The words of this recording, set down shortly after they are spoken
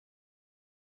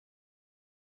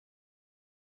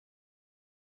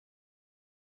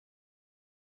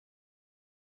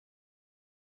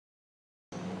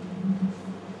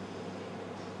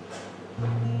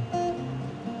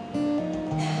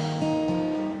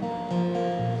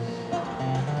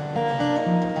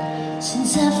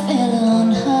since I fell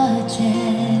on hard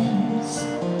times.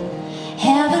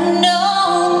 Haven't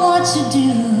known what to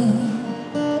do.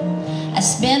 I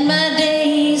spend my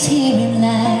days here in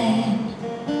line,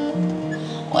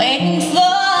 waiting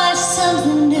for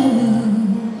something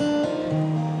new.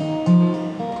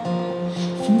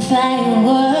 From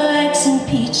fireworks and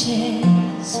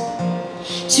peaches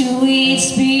to weed,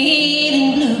 speed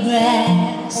and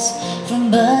bluegrass, from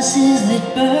buses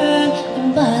that burn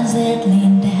and barns that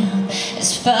lean down,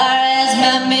 as far as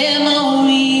my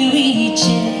memory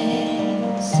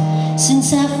reaches,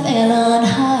 since I fell on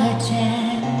hard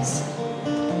times.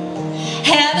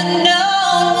 Haven't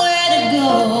known where to go.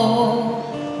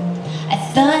 I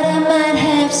thought I might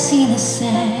have seen a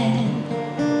sign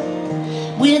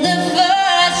with the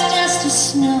first dust of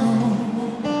snow,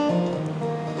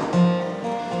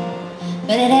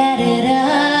 but it added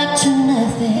up to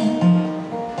nothing.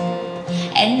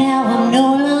 And now I'm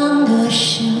no longer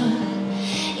sure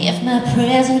if my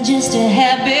prayers are just a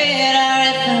habit or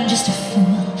if I'm just a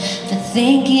fool for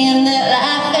thinking that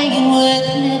life ain't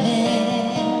worth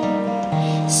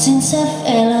living, since I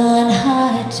fell on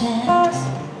hard times.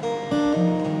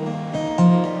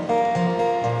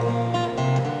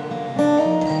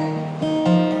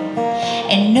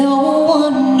 And no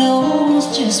one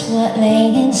knows just what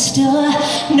lay in store.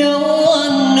 No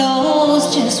one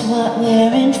knows just what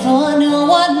we're in for. No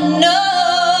one knows.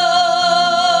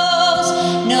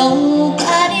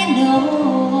 Nobody knows,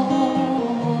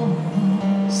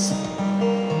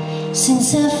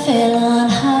 since I fell on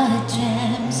hard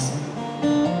times.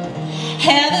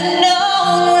 Haven't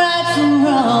known right from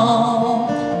wrong,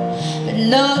 but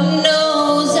Lord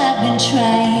knows I've been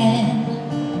trying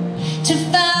to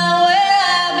find where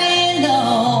I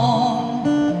belong.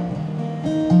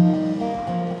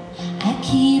 I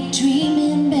keep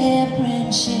dreaming bare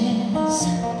branches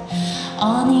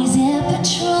on these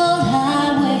air-patrolled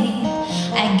highway.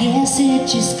 I guess it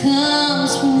just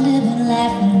comes from living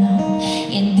life alone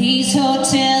in these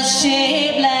hotels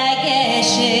shaped like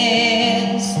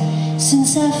ashes,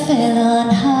 since I fell on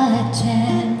hard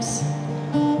times.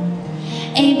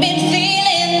 Ain't been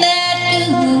feeling that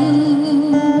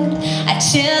good. I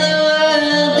tell the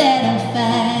world that I'm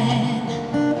fine.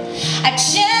 I'd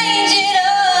change it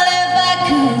all if I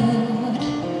could.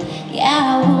 Yeah, I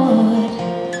would.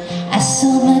 I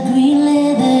sold my green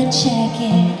leather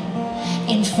jacket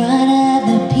in front of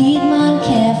the Piedmont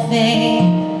Cafe,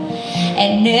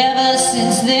 and ever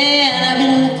since then I've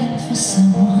been looking for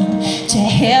someone to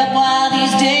help while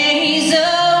these days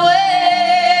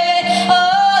away.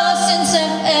 Oh, since I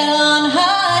fell on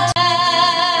hard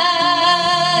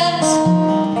times.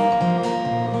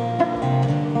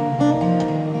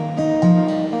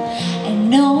 And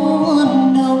no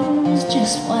one knows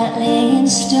just what lay in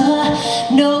store.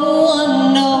 No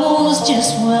one knows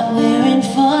just what we're in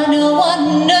for. No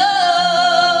one knows.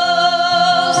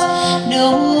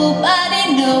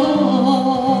 Nobody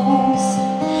knows.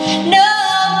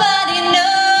 Nobody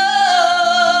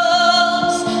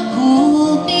knows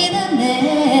who'll be the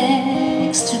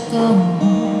next to go,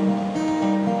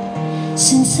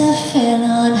 since I fell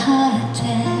on hard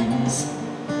times.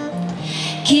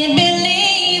 Can't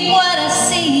believe what I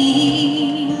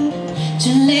see, to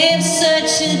live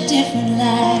such a different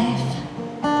life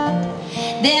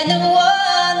than the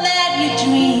one that you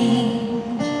dreamed.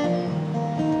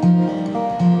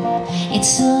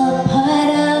 It's a part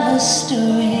of a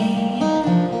story,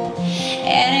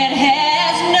 and it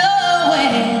has no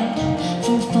end,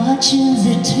 from fortunes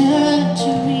that turn to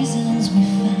reasons we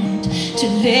find to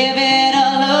live it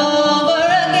all over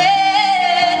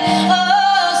again.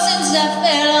 Oh, since I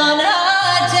fell on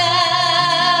hard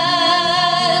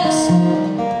times.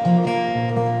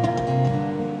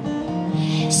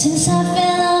 Since I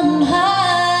fell on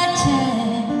hard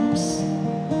times.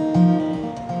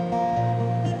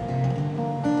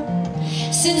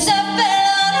 Since I fell